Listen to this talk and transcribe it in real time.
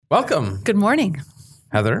Welcome, Good morning,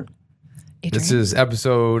 Heather. Adrian. This is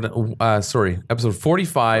episode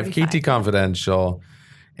 45, KT Confidential.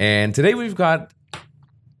 And today we've got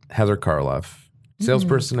Heather Karloff,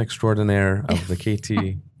 salesperson extraordinaire of the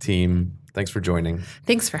KT team. Thanks for joining.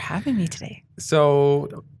 Thanks for having me today.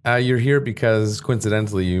 So you're here because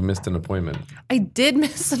coincidentally you missed an appointment. I did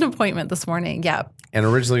miss an appointment this morning. Yeah. And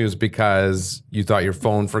originally it was because you thought your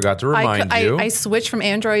phone forgot to remind you. I switched from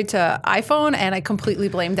Android to iPhone, and I completely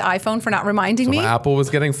blamed the iPhone for not reminding me. Apple was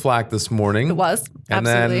getting flack this morning. It was, And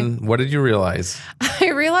absolutely. then what did you realize?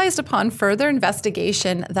 I realized upon further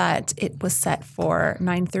investigation that it was set for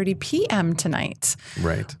 9:30 p.m. tonight,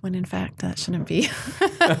 Right. when in fact that shouldn't be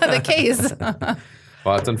the case.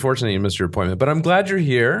 Well, it's unfortunate you missed your appointment, but I'm glad you're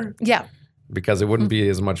here Yeah. because it wouldn't be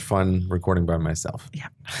as much fun recording by myself. Yeah.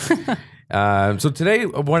 So today,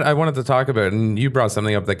 what I wanted to talk about, and you brought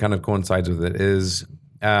something up that kind of coincides with it, is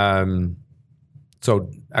so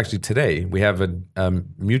actually today we have a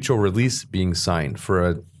mutual release being signed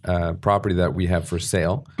for a property that we have for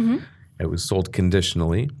sale. Mm-hmm. It was sold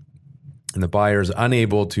conditionally, and the buyer is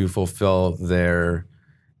unable to fulfill their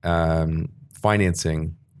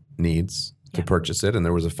financing needs to purchase it, and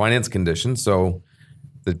there was a finance condition, so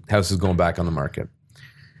the house is going back on the market.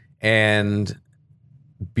 And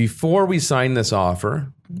before we signed this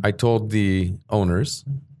offer, I told the owners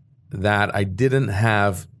that I didn't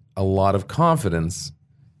have a lot of confidence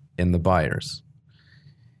in the buyers.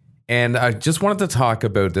 And I just wanted to talk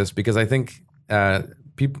about this because I think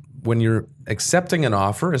people, when you're accepting an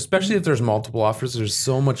offer, especially if there's multiple offers, there's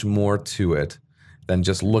so much more to it than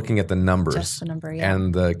just looking at the numbers Just the number, yeah.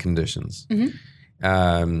 and the conditions.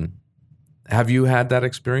 Mm-hmm. Have you had that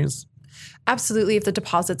experience? Absolutely. If the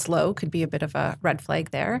deposit's low, could be a bit of a red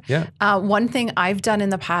flag there. Yeah. One thing I've done in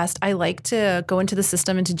the past, I like to go into the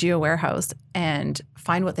system, into Geo Warehouse, and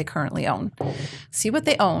find what they currently own. See what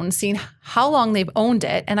they own, seeing how long they've owned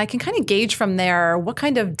it, and I can kind of gauge from there what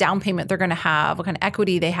kind of down payment they're going to have, what kind of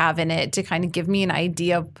equity they have in it, to kind of give me an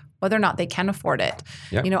idea of whether or not they can afford it.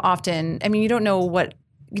 Yeah. Often, you don't know what,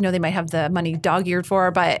 they might have the money dog-eared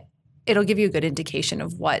for, but it'll give you a good indication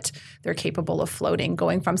of what they're capable of floating.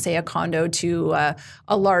 Going from, say, a condo to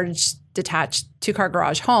a large detached two-car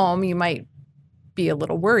garage home, you might be a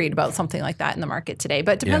little worried about something like that in the market today.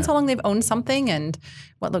 But it depends how long they've owned something and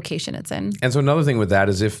what location it's in. And so another thing with that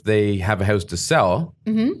is if they have a house to sell,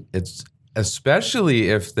 it's especially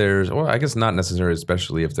if there's, or I guess not necessarily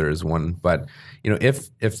especially if there is one, but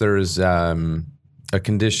if there's a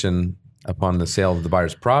condition upon the sale of the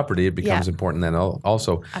buyer's property, it becomes important then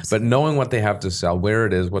also. Absolutely. But knowing what they have to sell, where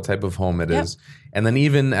it is, what type of home it is, and then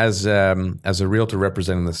even as a realtor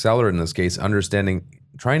representing the seller in this case,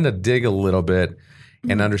 trying to dig a little bit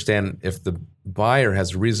and understand if the buyer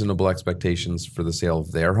has reasonable expectations for the sale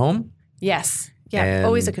of their home. Yes. Yeah.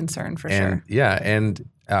 Always a concern for sure. Yeah. And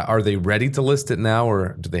are they ready to list it now,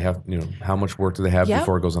 or do they have, how much work do they have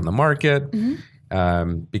before it goes on the market?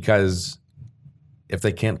 Because if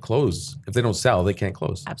they can't close, if they don't sell, they can't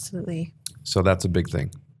close. Absolutely. So that's a big thing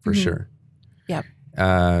for sure. Yep.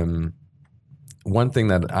 One thing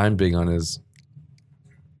that I'm big on is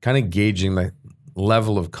kind of gauging the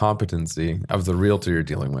level of competency of the realtor you're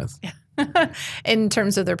dealing with. In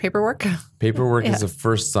terms of their paperwork? Paperwork is the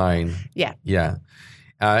first sign. Yeah. Yeah.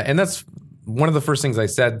 And that's one of the first things I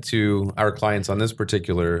said to our clients on this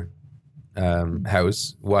particular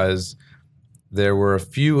house was there were a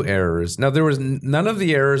few errors. Now, there was none of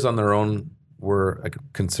the errors on their own were a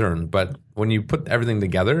concern, but when you put everything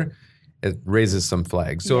together, it raises some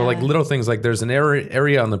flags. So like little things like there's an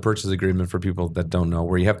area on the purchase agreement for people that don't know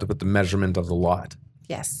where you have to put the measurement of the lot.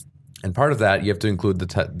 Yes. And part of that, you have to include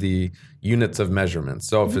the units of measurement.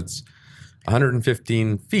 So if it's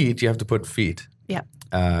 115 feet, you have to put feet. Yeah.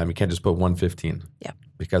 You can't just put 115. Yeah.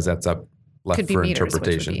 Because that's up left Could be for meters,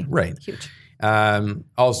 interpretation. which would be Right. huge.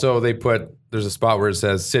 Also, there's a spot where it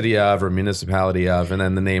says city of or municipality of, and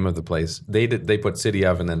then the name of the place. They put city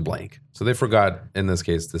of and then blank. So they forgot, in this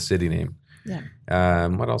case, the city name. Yeah.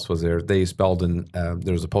 What else was there? They spelled in,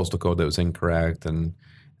 there was a postal code that was incorrect, and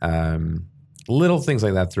little things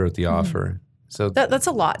like that throughout the offer. So that's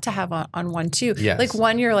a lot to have on one too. Yes. Like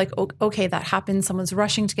one, you're like, okay, that happened. Someone's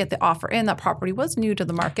rushing to get the offer in. That property was new to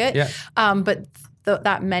the market. Yeah. But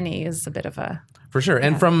that many is a bit of a... For sure.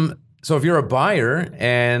 And so if you're a buyer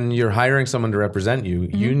and you're hiring someone to represent you,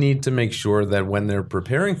 you need to make sure that when they're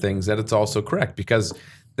preparing things that it's also correct, because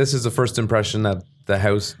this is the first impression that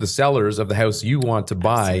the sellers of the house you want to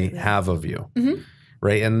buy have of you.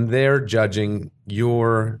 Right? And they're judging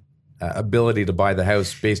your ability to buy the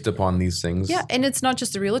house based upon these things. Yeah, and it's not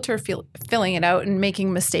just the realtor filling it out and making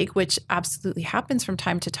a mistake, which absolutely happens from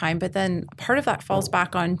time to time, but then part of that falls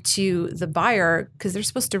back onto the buyer because they're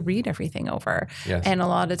supposed to read everything over. Yes. And a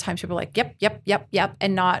lot of times people are like, yep,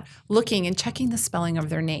 and not looking and checking the spelling of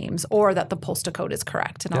their names or that the postal code is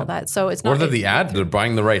correct and all that. So it's not— Or that the ad, they're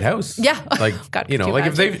buying the right house. Yeah. Like, God, you know, could you like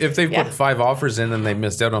imagine? if they've put 5 offers in and they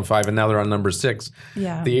missed out on 5 and now they're on number 6,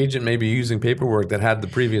 Yeah. the agent may be using paperwork that had the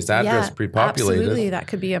previous address pre-populated. Absolutely, that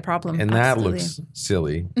could be a problem. And Absolutely. that looks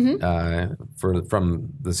silly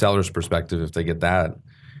from the seller's perspective if they get that.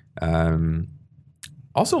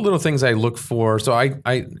 Also, little things I look for. So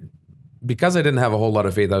I because I didn't have a whole lot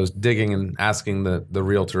of faith, I was digging and asking the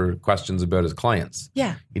realtor questions about his clients.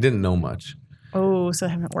 Yeah. He didn't know much. Oh, so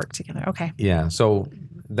they haven't worked together. Okay. Yeah. So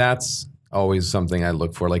that's always something I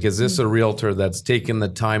look for. Like, is this a realtor that's taken the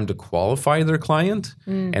time to qualify their client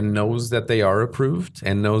and knows that they are approved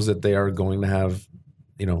and knows that they are going to have,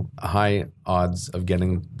 you know, high odds of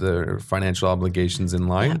getting their financial obligations in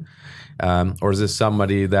line? Or is this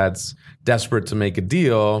somebody that's desperate to make a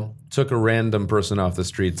deal, took a random person off the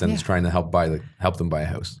streets and is trying to help them buy a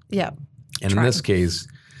house? Yeah. And in this case,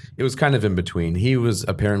 it was kind of in between. He was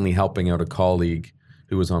apparently helping out a colleague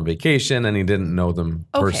who was on vacation and he didn't know them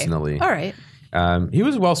personally. All right. He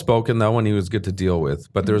was well-spoken though and he was good to deal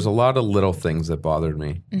with, but there's a lot of little things that bothered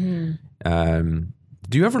me.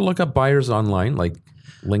 Do you ever look up buyers online, like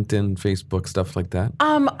LinkedIn, Facebook, stuff like that?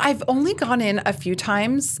 I've only gone in a few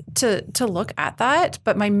times to look at that,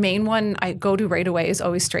 but my main one I go to right away is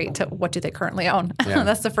always straight to what do they currently own. Yeah.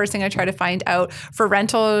 That's the first thing I try to find out. For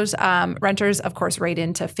renters, of course, right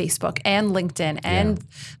into Facebook and LinkedIn and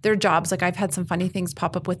their jobs. Like I've had some funny things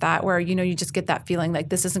pop up with that where, you know, you just get that feeling like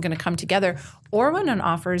this isn't going to come together. Or when an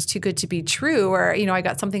offer is too good to be true, or, you know, I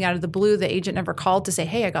got something out of the blue, the agent never called to say,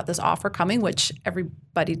 hey, I got this offer coming, which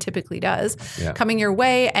everybody typically does, coming your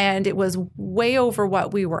way. And it was way over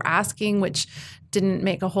what we were asking, which didn't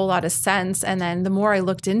make a whole lot of sense. And then the more I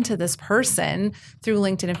looked into this person through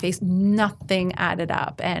LinkedIn and Facebook, nothing added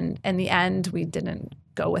up. And in the end, we didn't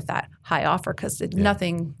go with that high offer because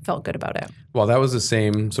nothing felt good about it. Well, that was the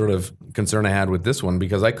same sort of concern I had with this one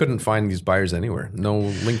because I couldn't find these buyers anywhere. No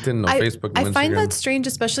LinkedIn, no Facebook, no Instagram. I find that strange,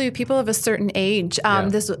 especially with people of a certain age.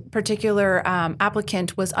 This particular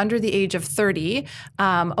applicant was under the age of 30,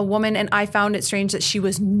 a woman, and I found it strange that she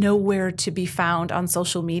was nowhere to be found on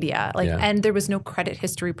social media. And there was no credit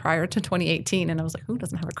history prior to 2018. And I was like, who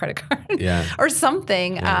doesn't have a credit card? Or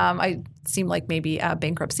something. I seemed like maybe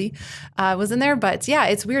bankruptcy was in there. But yeah,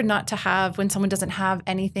 it's weird not to have, when someone doesn't have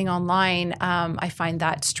anything online, I find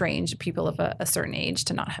that strange, people of a certain age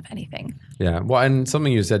to not have anything. Yeah. Well, and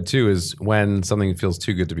something you said too is when something feels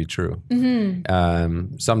too good to be true.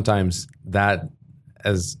 Sometimes that,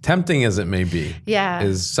 as tempting as it may be,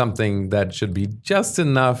 is something that should be just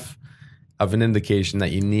enough of an indication that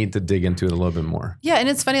you need to dig into it a little bit more. Yeah, and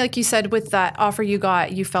it's funny, like you said, with that offer you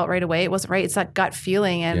got, you felt right away it wasn't right. It's that gut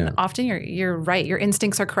feeling, and often you're right. Your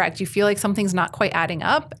instincts are correct. You feel like something's not quite adding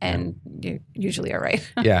up, and you usually are right.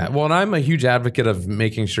 Yeah, well, and I'm a huge advocate of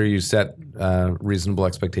making sure you set reasonable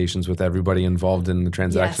expectations with everybody involved in the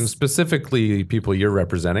transaction, specifically people you're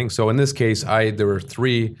representing. So in this case, there were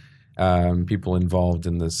 3 people involved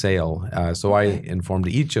in the sale. So I informed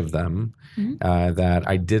each of them that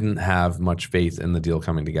I didn't have much faith in the deal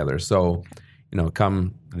coming together. So, you know,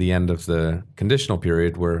 come the end of the conditional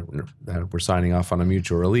period where we're signing off on a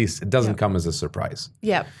mutual release, it doesn't come as a surprise.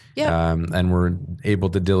 And we're able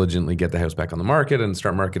to diligently get the house back on the market and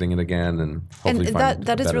start marketing it again, and hopefully find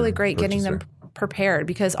that is really great, purchaser. getting them prepared,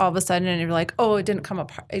 because all of a sudden you're like, oh, it didn't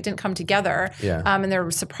come together, and they're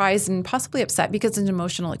surprised and possibly upset because it's an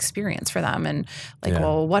emotional experience for them, and like,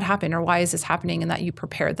 well, what happened, or why is this happening? And that you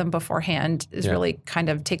prepared them beforehand is really kind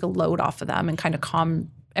of take a load off of them and kind of calm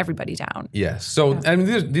everybody down. Yes. So, I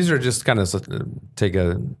mean, these are just kind of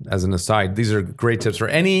as an aside, these are great tips for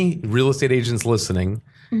any real estate agents listening.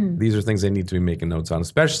 These are things they need to be making notes on,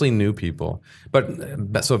 especially new people.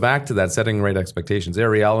 But so back to that, setting right expectations.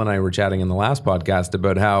 Ariel and I were chatting in the last podcast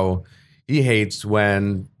about how he hates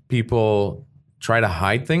when people try to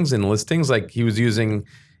hide things in listings. Like he was using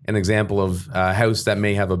an example of a house that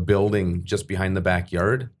may have a building just behind the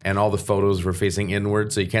backyard, and all the photos were facing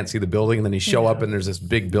inward, so you can't see the building. And then you show up and there's this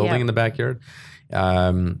big building in the backyard.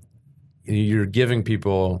 You're giving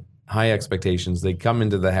people high expectations. They come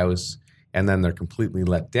into the house and then they're completely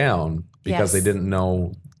let down because they didn't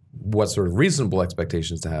know what sort of reasonable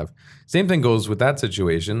expectations to have. Same thing goes with that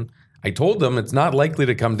situation. I told them it's not likely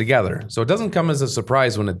to come together. So it doesn't come as a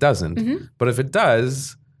surprise when it doesn't. But if it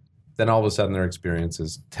does, then all of a sudden their experience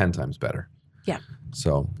is 10 times better. Yeah.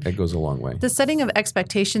 So it goes a long way. The setting of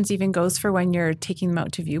expectations even goes for when you're taking them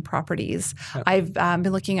out to view properties. Yeah. I've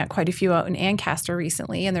been looking at quite a few out in Ancaster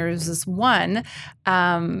recently, and there was this one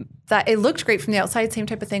that it looked great from the outside, same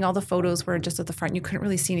type of thing. All the photos were just at the front. You couldn't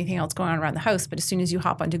really see anything else going on around the house. But as soon as you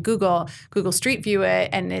hop onto Google Street View it,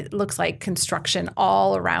 and it looks like construction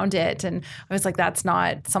all around it. And I was like, that's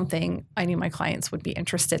not something I knew my clients would be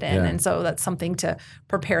interested in. Yeah. And so that's something to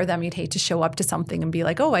prepare them. You'd hate to show up to something and be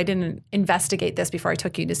like, oh, I didn't investigate this before I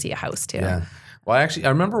took you to see a house too. Yeah. Well, I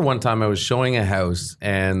remember one time I was showing a house,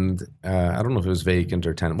 and I don't know if it was vacant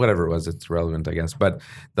or tenant, whatever it was. It's relevant, I guess. But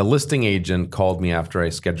the listing agent called me after I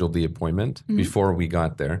scheduled the appointment before we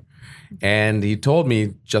got there. And he told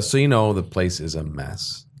me, just so you know, the place is a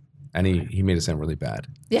mess. And he made it sound really bad.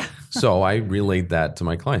 Yeah. So I relayed that to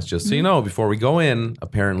my clients. Just so you know, before we go in,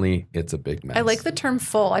 apparently it's a big mess. I like the term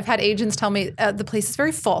full. I've had agents tell me the place is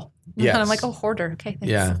very full. Yes. And I'm like, oh, hoarder. Okay, thanks.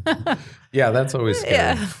 Yeah. Yeah, that's always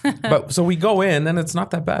scary. Yeah. But so we go in, and it's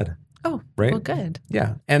not that bad. Oh, Right? well, good.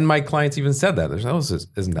 Yeah. And my clients even said that. They're like, oh, this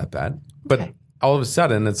isn't that bad. But Okay. all of a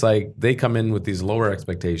sudden, it's like they come in with these lower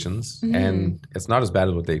expectations, and it's not as bad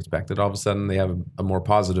as what they expected. All of a sudden, they have a more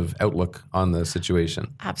positive outlook on the situation.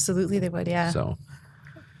 Absolutely, they would. Yeah. So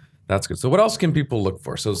that's good. So what else can people look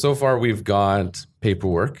for? So far, we've got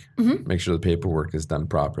paperwork. Make sure the paperwork is done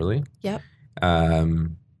properly. Yep.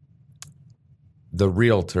 The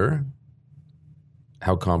realtor,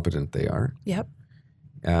 how competent they are. Yep.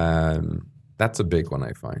 That's a big one,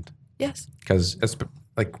 I find. Yes. Because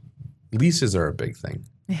like leases are a big thing.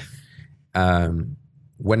 Yeah.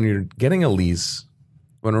 When you're getting a lease,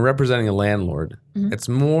 when we're representing a landlord, it's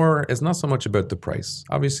not so much about the price.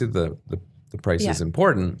 Obviously the price is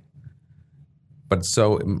important, but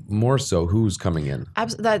more so who's coming in.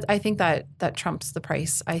 I think that trumps the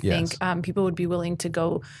price. I think people would be willing to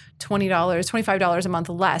go $20, $25 a month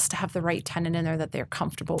less to have the right tenant in there that they're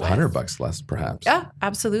comfortable with. $100 less, perhaps. Yeah,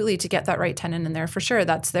 absolutely. To get that right tenant in there for sure.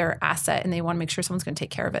 That's their asset, and they want to make sure someone's going to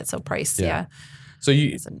take care of it. So price, yeah.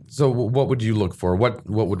 So what would you look for? What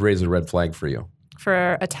would raise a red flag for you?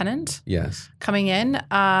 For a tenant Yes. coming in,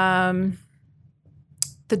 the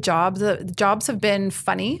jobs have been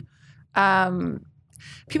funny.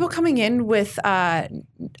 People coming in with,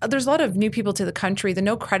 there's a lot of new people to the country. The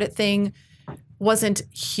no credit thing wasn't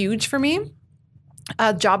huge for me.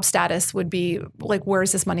 Job status would be like, where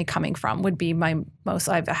is this money coming from? Would be my most.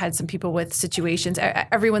 I've had some people with situations.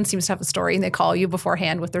 Everyone seems to have a story, and they call you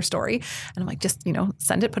beforehand with their story. And I'm like, just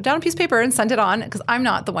send it, put it down on a piece of paper, and send it on, because I'm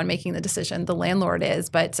not the one making the decision. The landlord is.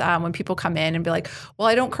 But when people come in and be like, well,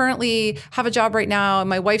 I don't currently have a job right now, and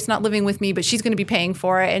my wife's not living with me, but she's going to be paying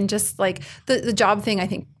for it, and just like the job thing, I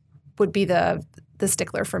think would be the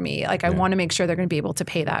stickler for me. Like, I want to make sure they're going to be able to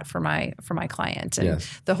pay that for my client. And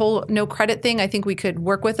the whole no credit thing, I think we could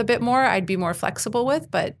work with a bit more. I'd be more flexible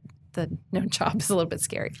with, but the no job is a little bit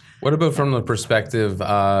scary. What about from the perspective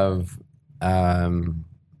of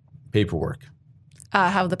paperwork?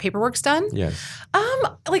 How the paperwork's done? Yes.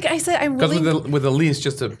 Like I said, I'm really Because with a lease,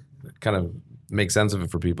 just to kind of make sense of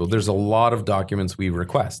it for people, there's a lot of documents we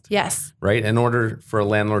request. Yes. Right? In order for a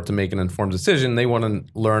landlord to make an informed decision, they want to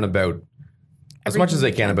learn about as much as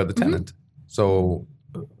they can about the tenant. So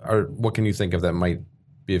what can you think of that might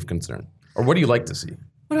be of concern? Or what do you like to see?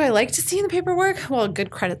 What do I like to see in the paperwork? Well, a good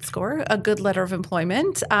credit score, a good letter of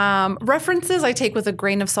employment. References I take with a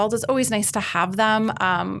grain of salt. It's always nice to have them.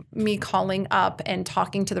 Me calling up and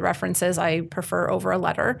talking to the references, I prefer over a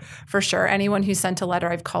letter for sure. Anyone who sent a letter,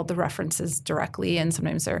 I've called the references directly, and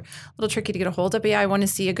sometimes they're a little tricky to get a hold of. But yeah, I want to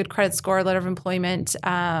see a good credit score, letter of employment,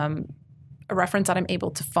 a reference that I'm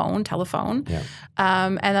able to telephone,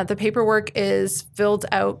 and that the paperwork is filled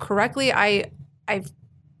out correctly. I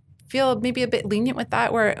feel maybe a bit lenient with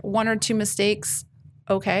that, where one or two mistakes,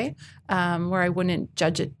 okay, where I wouldn't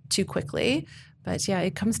judge it too quickly. But yeah,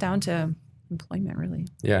 it comes down to employment, really.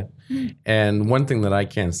 Yeah. And one thing that I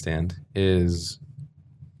can't stand is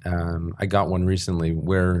I got one recently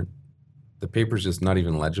where the paper's just not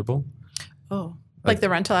even legible. Oh. Like the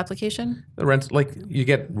rental application? The rent, like you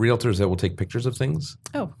get realtors that will take pictures of things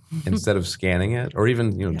instead of scanning it, or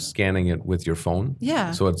even scanning it with your phone.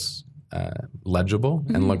 Yeah. So it's legible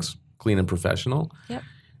and looks clean and professional. Yep.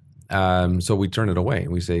 So we turn it away.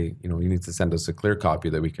 We say, you need to send us a clear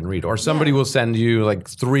copy that we can read, or somebody will send you like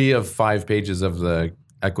 3 of 5 pages of the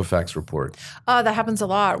Equifax report. That happens a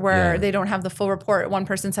lot where they don't have the full report. One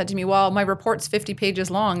person said to me, well, my report's 50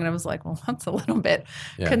 pages long. And I was like, well, that's a little bit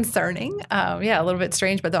concerning. A little bit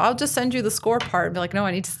strange. But I'll just send you the score part and be like, no,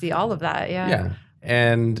 I need to see all of that. Yeah.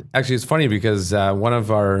 And actually, it's funny because one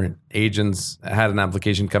of our agents had an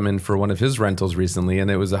application come in for one of his rentals recently,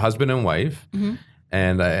 and it was a husband and wife.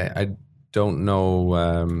 And I don't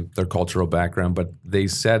know their cultural background, but they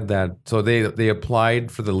said that, so they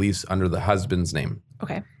applied for the lease under the husband's name.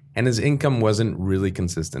 Okay. And his income wasn't really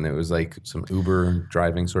consistent. It was like some Uber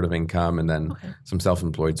driving sort of income and then some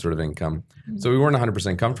self-employed sort of income. Mm-hmm. So we weren't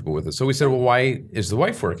 100% comfortable with it. So we said, well, why is the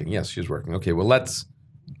wife working? Yes, she's working. Okay, well, let's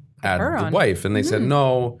add the wife. And they said,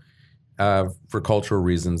 no, for cultural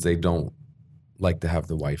reasons, they don't like to have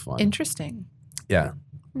the wife on. Interesting. Yeah.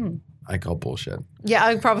 I call bullshit. Yeah,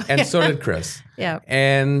 I probably. And so did Chris. Yeah.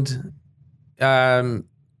 And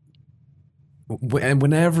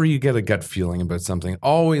whenever you get a gut feeling about something,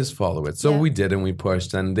 always follow it. So we did, and we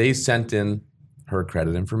pushed, and they sent in her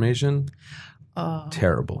credit information. Oh.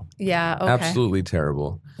 Terrible. Yeah. Okay. Absolutely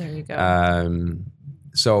terrible. There you go.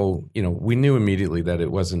 So, we knew immediately that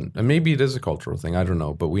it wasn't, and maybe it is a cultural thing, I don't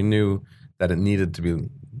know, but we knew that it needed to be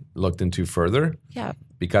looked into further. Yeah.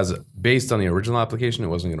 Because based on the original application, it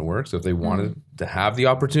wasn't going to work. So if they wanted to have the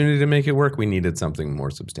opportunity to make it work, we needed something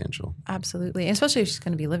more substantial. Absolutely. Especially if she's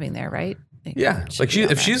going to be living there, right? Yeah. Like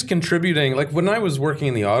if she's contributing, like when I was working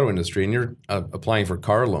in the auto industry and you're applying for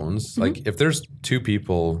car loans, like if there's two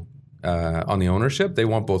people on the ownership, they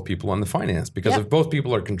want both people on the finance. Because if both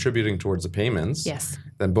people are contributing towards the payments,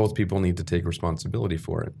 then both people need to take responsibility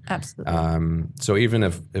for it. Absolutely. So even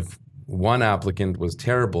if one applicant was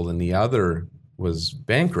terrible and the other was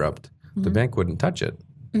bankrupt, the bank wouldn't touch it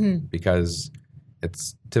because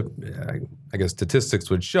I guess statistics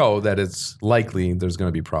would show that it's likely there's going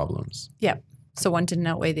to be problems. Yeah. So one didn't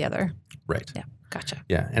outweigh the other. Right. Yeah. Gotcha.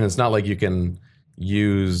 Yeah. And it's not like you can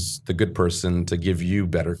use the good person to give you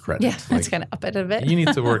better credit. Yeah. That's going to up it a bit. You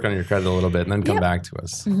need to work on your credit a little bit and then come back to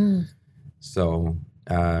us. So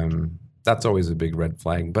that's always a big red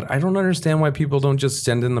flag. But I don't understand why people don't just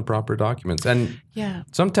send in the proper documents. And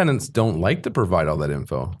some tenants don't like to provide all that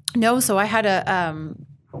info. No. So I had an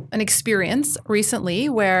experience recently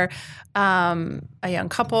where a young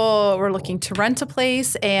couple were looking to rent a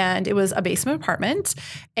place, and it was a basement apartment,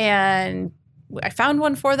 and I found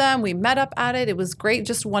one for them. We met up at it. It was great.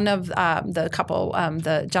 Just one of the couple,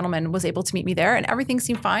 the gentleman was able to meet me there, and everything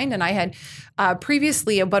seemed fine. And I had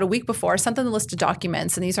previously, about a week before, sent them the list of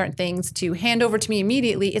documents. And these aren't things to hand over to me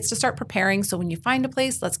immediately. It's to start preparing. So when you find a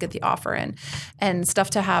place, let's get the offer in and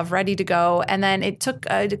stuff to have ready to go. And then it took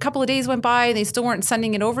a couple of days went by, and they still weren't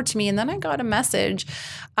sending it over to me. And then I got a message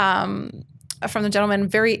from the gentleman,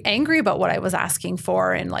 very angry about what I was asking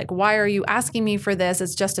for, and like, why are you asking me for this?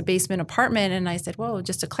 It's just a basement apartment. And I said, well,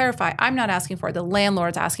 just to clarify, I'm not asking for it. The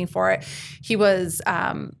landlord's asking for it. He was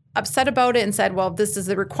upset about it and said, well, this is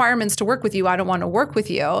the requirements to work with you. I don't want to work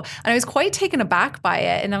with you. And I was quite taken aback by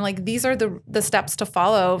it. And I'm like, these are the steps to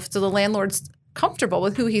follow so the landlord's comfortable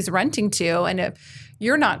with who he's renting to. And if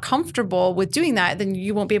you're not comfortable with doing that, then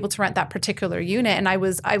you won't be able to rent that particular unit. And I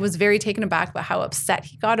was very taken aback by how upset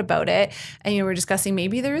he got about it. And we're discussing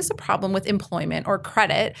maybe there is a problem with employment or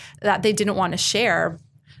credit that they didn't want to share.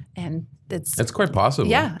 And it's quite possible.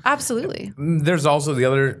 Yeah, absolutely. There's also the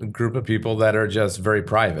other group of people that are just very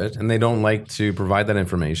private and they don't like to provide that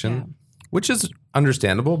information, which is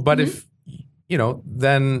understandable. But if,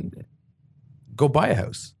 then go buy a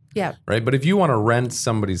house. Yeah. Right. But if you want to rent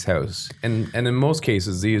somebody's house, and in most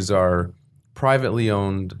cases, these are privately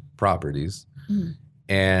owned properties,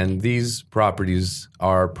 and these properties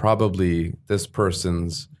are probably this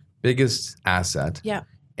person's biggest asset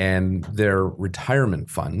and their retirement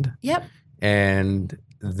fund. Yep. And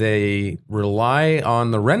they rely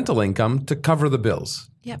on the rental income to cover the bills.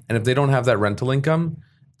 Yep. And if they don't have that rental income,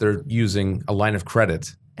 they're using a line of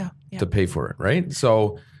credit to pay for it. Right.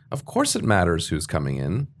 So, of course, it matters who's coming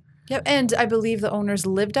in. Yep, and I believe the owners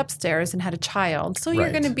lived upstairs and had a child. So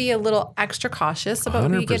you're going to be a little extra cautious about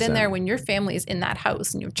who you get in there when your family is in that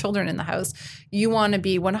house and your children in the house. You want to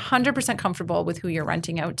be 100% comfortable with who you're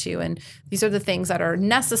renting out to. And these are the things that are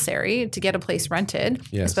necessary to get a place rented,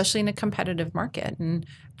 especially in a competitive market. And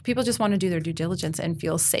people just want to do their due diligence and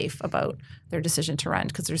feel safe about their decision to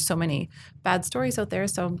rent because there's so many bad stories out there.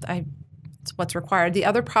 So it's what's required. The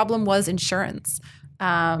other problem was insurance.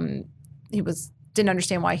 Didn't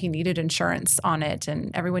understand why he needed insurance on it,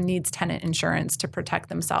 and everyone needs tenant insurance to protect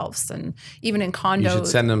themselves. And even in condos, you should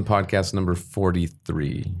send him podcast number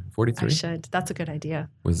 43. 43? I should. That's a good idea.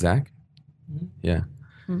 With Zach? Yeah.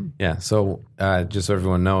 Yeah. So just so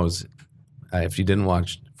everyone knows, if you didn't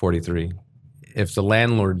watch 43, if the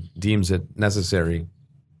landlord deems it necessary,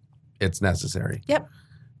 it's necessary. Yep.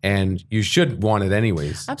 And you should want it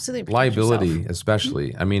anyways. Absolutely. Liability,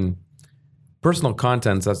 especially. I mean, personal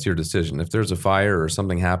contents, that's your decision. If there's a fire or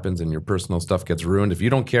something happens and your personal stuff gets ruined, if you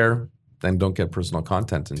don't care, then don't get personal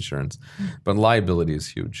content insurance. But liability is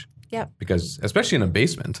huge. Yeah. Because especially in a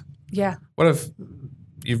basement. Yeah. What if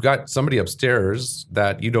you've got somebody upstairs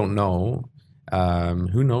that you don't know.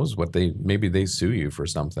 Who knows what maybe they sue you for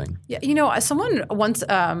something. Yeah, someone once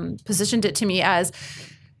positioned it to me as,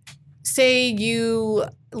 say you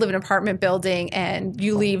live in an apartment building and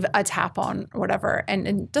you leave a tap on or whatever, and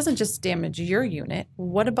it doesn't just damage your unit.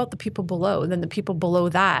 What about the people below? And then the people below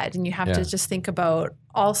that, and you have to just think about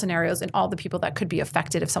all scenarios and all the people that could be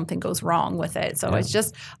affected if something goes wrong with it. So it's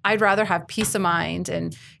just, I'd rather have peace of mind,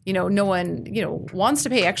 and no one wants to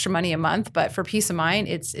pay extra money a month, but for peace of mind,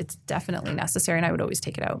 it's definitely necessary, and I would always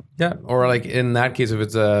take it out. Yeah, or like in that case, if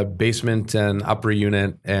it's a basement and upper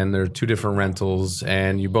unit, and there are two different rentals,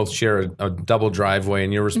 and you both share a double driveway,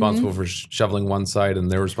 and you're responsible for shoveling one side,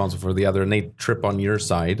 and they're responsible for the other, and they trip on your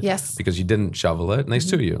side, because you didn't shovel it, and they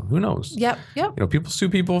sue you. Who knows? Yep. People sue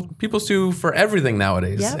people. People sue for everything nowadays.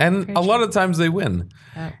 Yep, and a lot of times they win.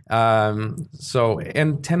 Yep.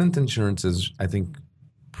 And tenant insurance is, I think,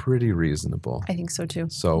 pretty reasonable. I think so too.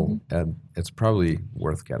 So it's probably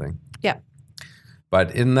worth getting. Yeah.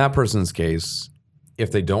 But in that person's case,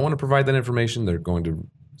 if they don't want to provide that information, they're going to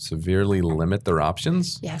severely limit their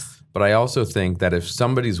options. Yes. But I also think that if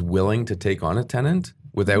somebody's willing to take on a tenant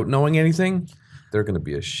without knowing anything, they're going to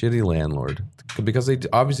be a shitty landlord because they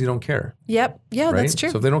obviously don't care. Yep. Yeah, right? That's true.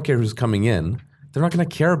 So if they don't care who's coming in, they're not going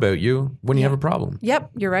to care about you when you have a problem.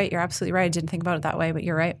 Yep, you're right. You're absolutely right. I didn't think about it that way, but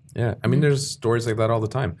you're right. Yeah, I mean, there's stories like that all the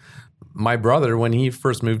time. My brother, when he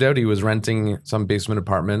first moved out, he was renting some basement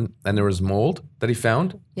apartment, and there was mold that he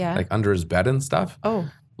found, like under his bed and stuff. Oh.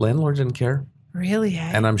 Landlord didn't care. Really?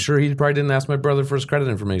 And I'm sure he probably didn't ask my brother for his credit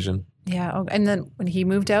information. Yeah. Oh, and then when he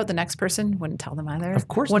moved out, the next person wouldn't tell them either. Of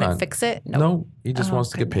course wouldn't not. Fix it? No, he just wants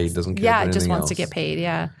to get paid. Doesn't care about anything just wants else. to get paid.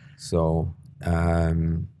 Yeah. So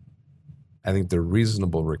I think they're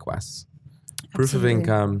reasonable requests. Proof of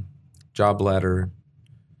income, job letter,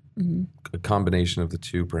 a combination of the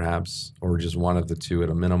two perhaps, or just one of the two at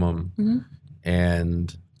a minimum,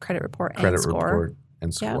 and credit report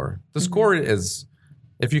and score. The score is,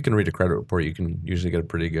 if you can read a credit report, you can usually get a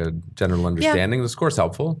pretty good general understanding. The score's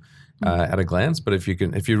helpful at a glance, but if you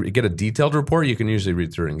get a detailed report, you can usually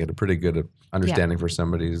read through it and get a pretty good understanding for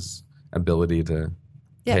somebody's ability to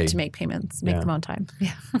pay. To make payments, make them on time.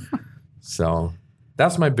 Yeah. So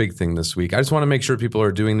that's my big thing this week. I just want to make sure people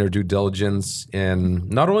are doing their due diligence in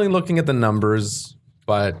not only looking at the numbers,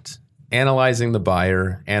 but analyzing the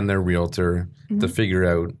buyer and their realtor to figure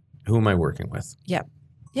out, who am I working with? Yep.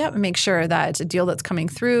 And make sure that a deal that's coming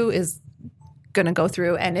through is going to go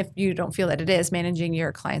through. And if you don't feel that it is, managing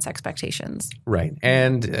your client's expectations. Right.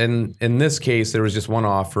 And in this case, there was just one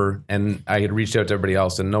offer, and I had reached out to everybody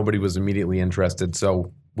else, and nobody was immediately interested.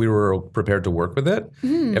 So we were prepared to work with it.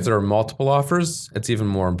 If there are multiple offers, it's even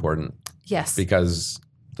more important. Yes. Because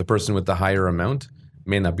the person with the higher amount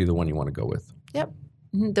may not be the one you want to go with. Yep.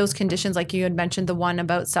 Those conditions, like you had mentioned, the one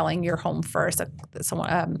about selling your home first,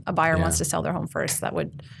 a buyer wants to sell their home first, that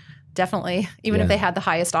would definitely, even if they had the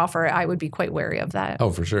highest offer, I would be quite wary of that.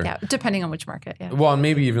 Oh, for sure. Yeah, depending on which market. Yeah. Well, and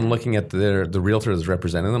maybe even looking at the realtor that's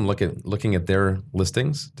representing them, looking at their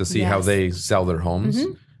listings to see how they sell their homes.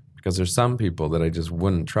 Because there's some people that I just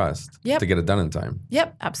wouldn't trust to get it done in time.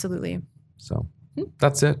 Yep, absolutely. So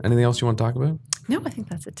that's it. Anything else you want to talk about? No, I think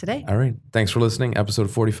that's it today. All right. Thanks for listening.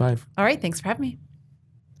 Episode 45. All right. Thanks for having me.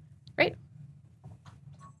 Great.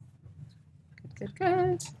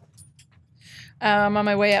 Good. On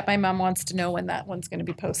my way up, my mom wants to know when that one's going to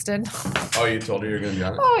be posted. Oh, you told her you're going to be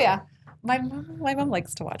on it? Oh, yeah. My mom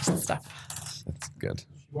likes to watch this stuff. That's good.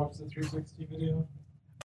 She watched the 360 video.